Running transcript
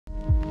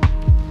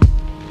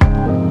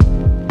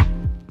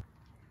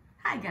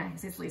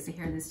guys, it's Lisa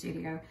here in the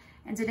studio,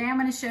 and today I'm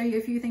going to show you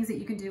a few things that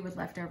you can do with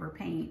leftover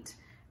paint.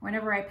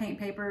 Whenever I paint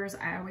papers,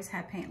 I always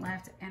have paint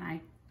left and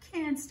I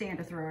can't stand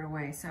to throw it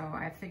away, so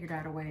I figured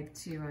out a way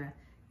to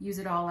use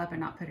it all up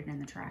and not put it in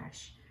the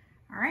trash.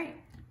 All right,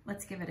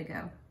 let's give it a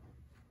go.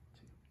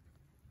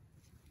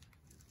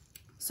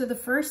 So the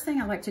first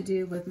thing I like to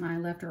do with my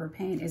leftover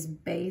paint is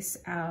base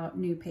out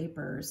new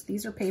papers.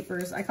 These are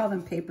papers, I call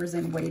them papers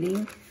in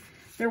waiting.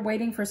 They're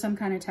waiting for some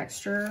kind of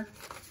texture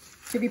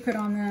to be put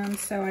on them,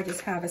 so I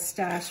just have a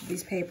stash of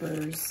these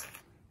papers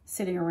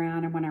sitting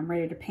around, and when I'm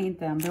ready to paint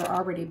them, they're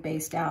already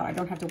based out. I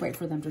don't have to wait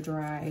for them to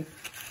dry.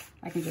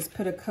 I can just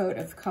put a coat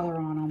of color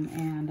on them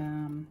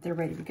and they're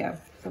ready to go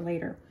for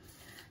later.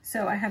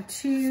 So I have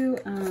two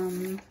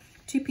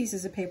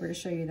pieces of paper to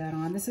show you that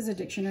on. This is a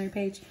dictionary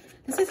page.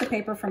 This is a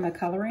paper from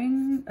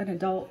an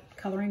adult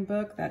coloring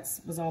book. That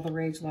was all the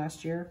rage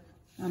last year.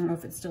 I don't know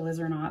if it still is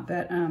or not,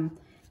 but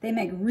they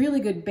make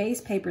really good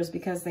base papers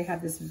because they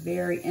have this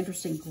very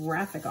interesting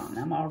graphic on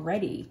them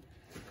already.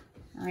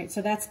 All right,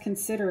 so that's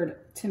considered,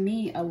 to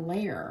me, a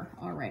layer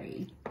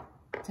already,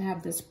 to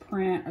have this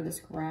print or this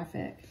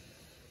graphic.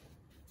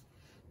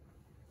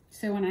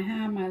 So when I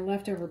have my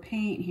leftover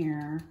paint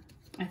here,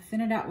 I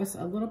thin it out with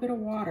a little bit of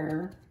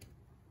water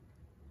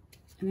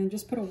and then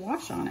just put a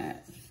wash on it.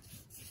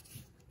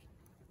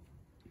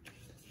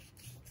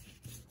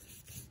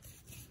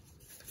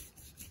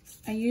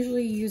 I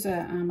usually use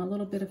a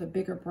little bit of a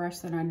bigger brush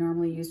than I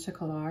normally use to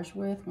collage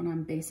with when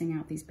I'm basing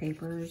out these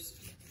papers.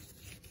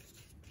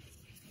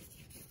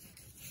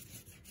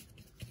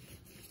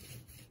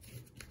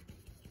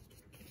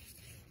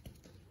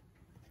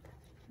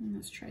 And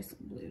let's try some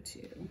blue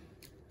too.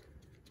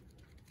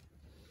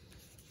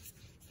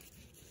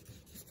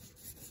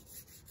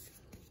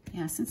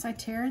 Yeah, since I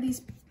tear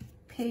these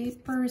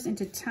papers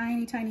into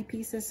tiny, tiny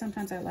pieces,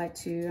 sometimes I like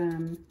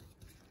to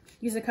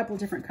use a couple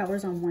different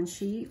colors on one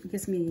sheet. It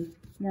gives me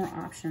more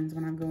options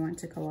when I'm going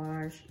to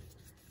collage.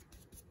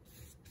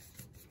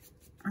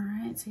 All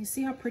right, so you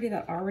see how pretty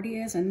that already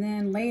is? And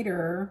then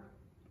later,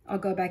 I'll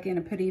go back in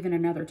and put even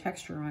another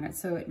texture on it.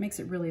 So it makes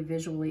it really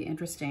visually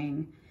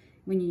interesting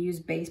when you use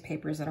base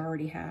papers that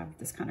already have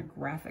this kind of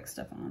graphic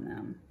stuff on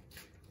them.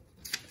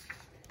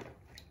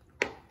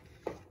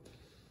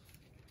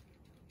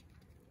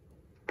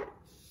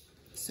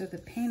 So the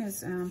paint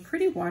is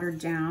pretty watered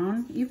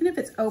down. Even if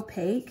it's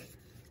opaque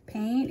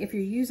paint, if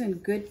you're using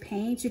good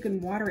paint, you can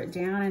water it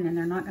down and then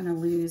they're not gonna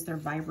lose their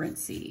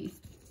vibrancy.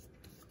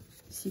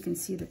 So you can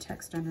see the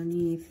text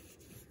underneath.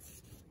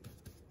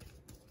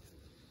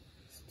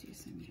 Let's do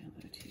some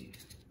yellow too.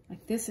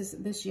 Like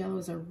this yellow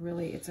is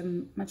it's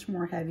a much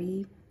more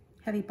heavy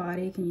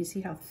body. Can you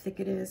see how thick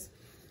it is?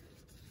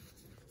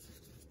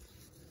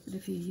 But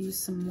if you use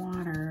some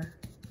water,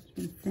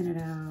 you can thin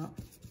it out.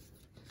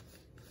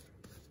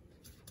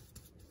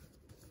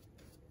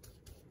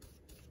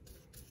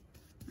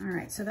 All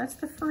right, so that's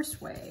the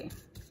first way.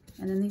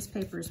 And then these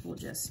papers will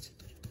just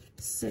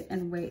sit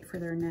and wait for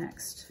their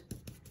next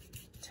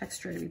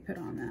texture to be put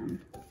on them.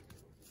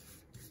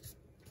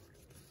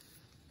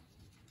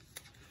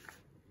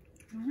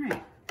 All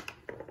right,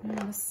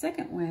 now the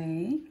second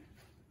way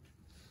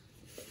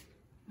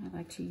I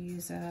like to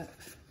use up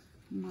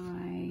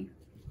my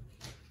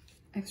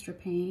extra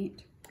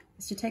paint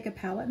is to take a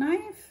palette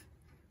knife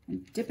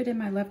and dip it in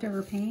my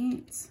leftover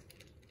paints.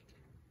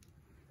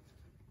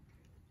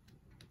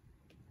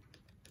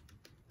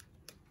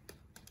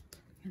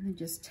 And then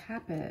just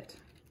tap it.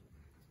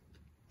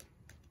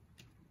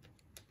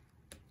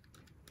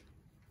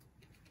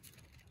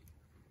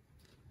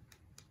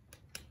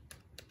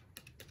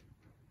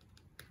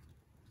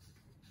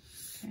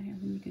 Okay,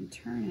 and then you can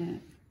turn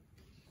it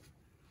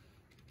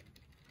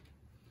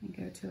and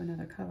go to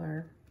another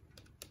color.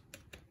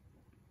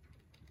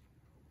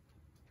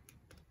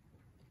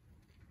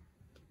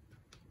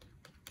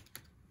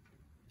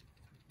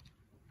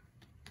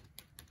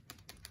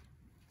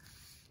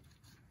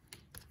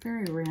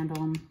 Very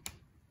random.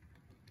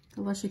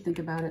 The less you think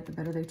about it, the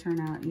better they turn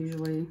out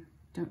usually.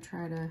 Don't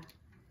try to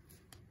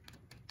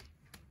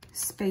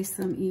space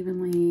them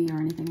evenly or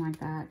anything like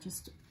that.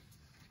 Just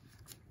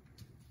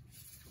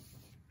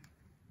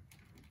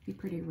be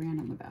pretty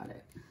random about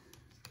it.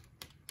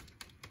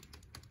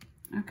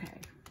 Okay,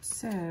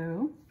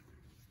 so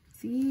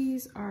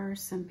these are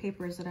some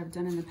papers that I've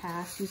done in the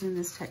past using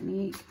this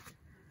technique.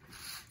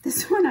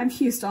 This one I've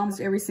used almost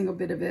every single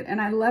bit of it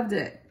and I loved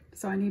it.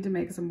 So I need to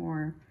make some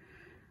more.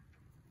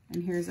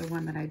 And here's a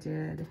one that I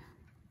did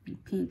in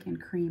pink and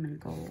cream and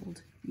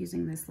gold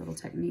using this little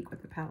technique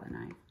with the palette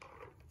knife.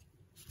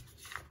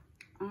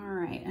 All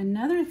right,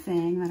 another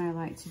thing that I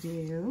like to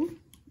do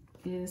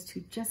is to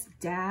just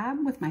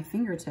dab with my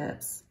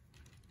fingertips.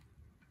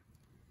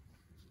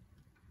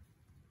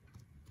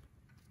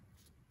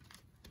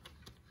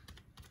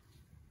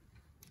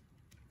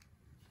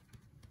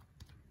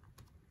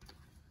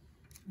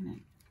 And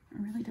it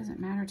really doesn't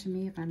matter to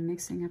me if I'm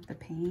mixing up the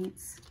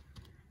paints.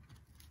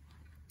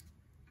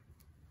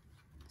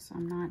 So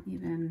I'm not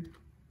even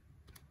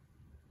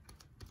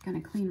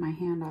gonna clean my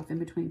hand off in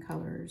between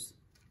colors.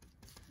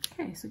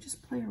 Okay, so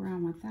just play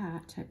around with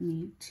that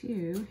technique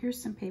too.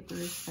 Here's some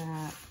papers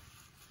that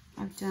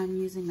I've done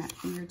using that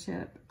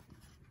fingertip.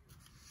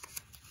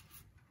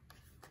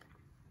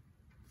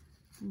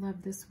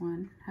 Love this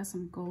one. Has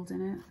some gold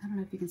in it. I don't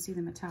know if you can see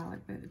the metallic,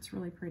 but it's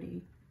really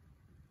pretty.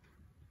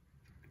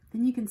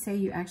 Then you can say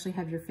you actually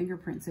have your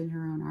fingerprints in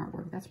your own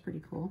artwork. That's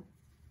pretty cool.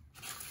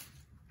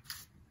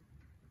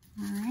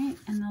 All right,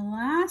 and the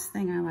last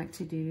thing I like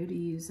to do to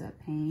use that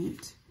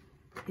paint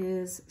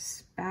is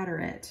spatter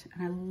it.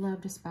 And I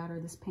love to spatter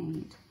this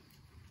paint.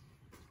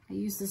 I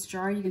use this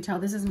jar. You can tell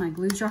this is my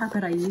glue jar,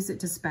 but I use it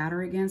to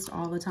spatter against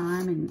all the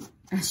time. And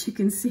as you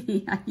can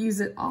see, I use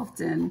it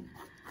often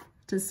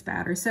to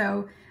spatter.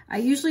 So I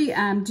usually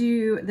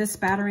do the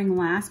spattering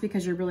last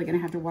because you're really going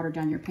to have to water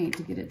down your paint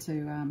to get it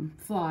to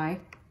fly.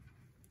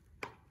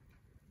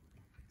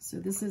 So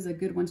this is a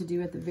good one to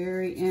do at the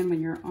very end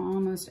when you're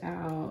almost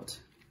out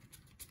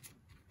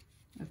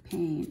of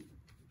paint.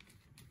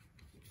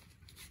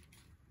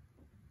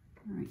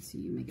 All right, so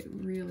you make it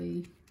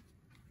really,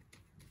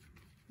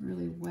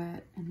 really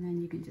wet, and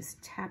then you can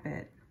just tap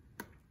it.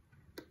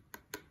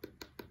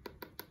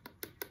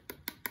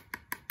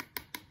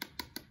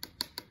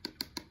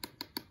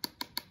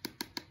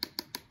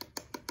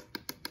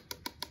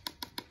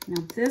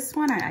 Now this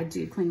one, I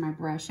do clean my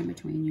brush in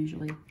between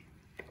usually.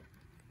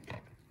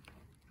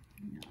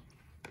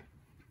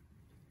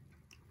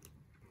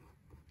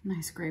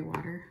 Nice gray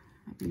water.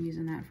 I've been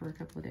using that for a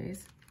couple of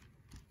days.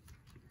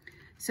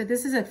 So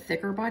this is a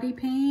thicker body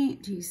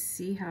paint. Do you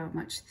see how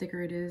much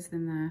thicker it is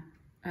than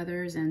the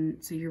others?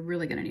 And so you're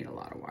really gonna need a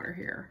lot of water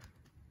here.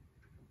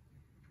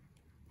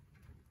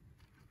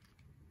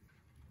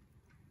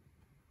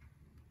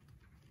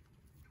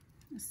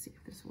 Let's see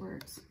if this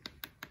works.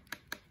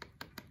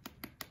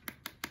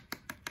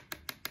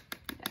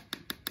 Yeah.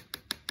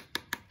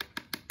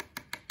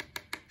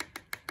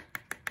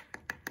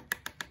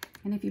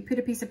 And if you put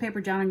a piece of paper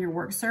down on your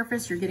work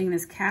surface, you're getting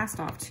this cast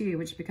off too,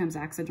 which becomes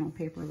accidental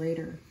paper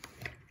later.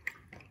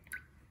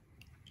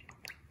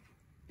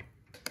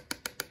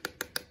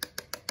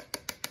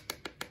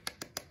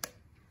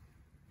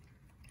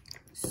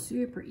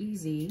 Super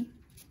easy.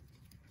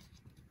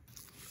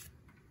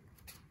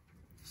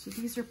 So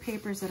these are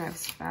papers that I've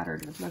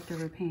spattered with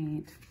leftover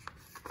paint.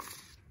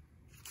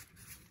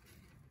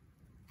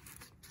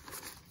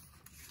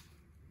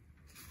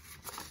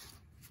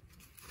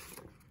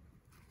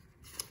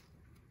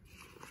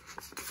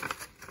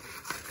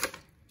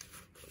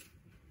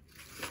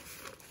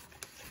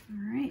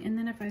 All right, and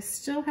then if I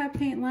still have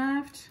paint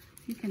left,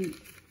 you can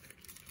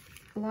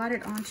blot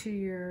it onto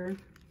your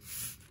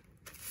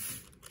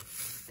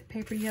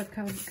paper you have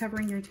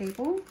covering your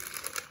table.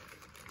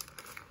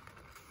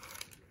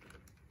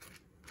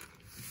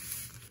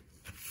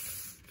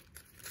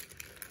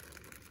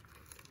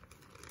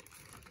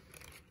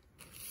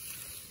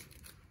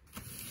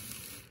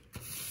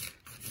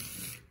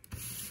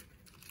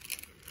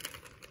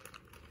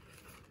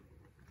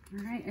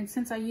 All right, and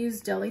since I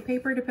use deli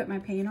paper to put my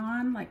paint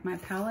on, like my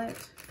palette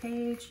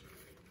page,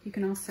 you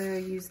can also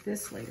use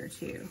this later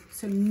too.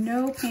 So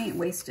no paint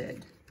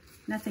wasted,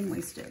 nothing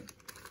wasted.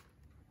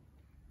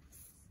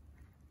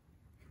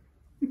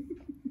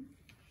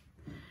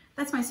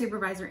 That's my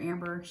supervisor,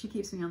 Amber. She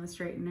keeps me on the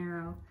straight and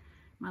narrow.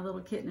 My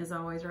little kitten is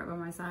always right by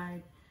my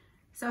side.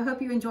 So I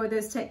hope you enjoy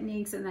those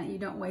techniques and that you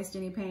don't waste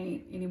any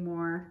paint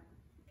anymore.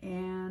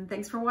 And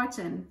thanks for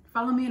watching.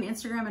 Follow me on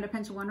Instagram at A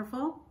Pinch of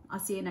Wonderful. I'll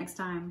see you next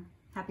time.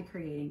 Happy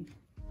creating.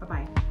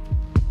 Bye-bye.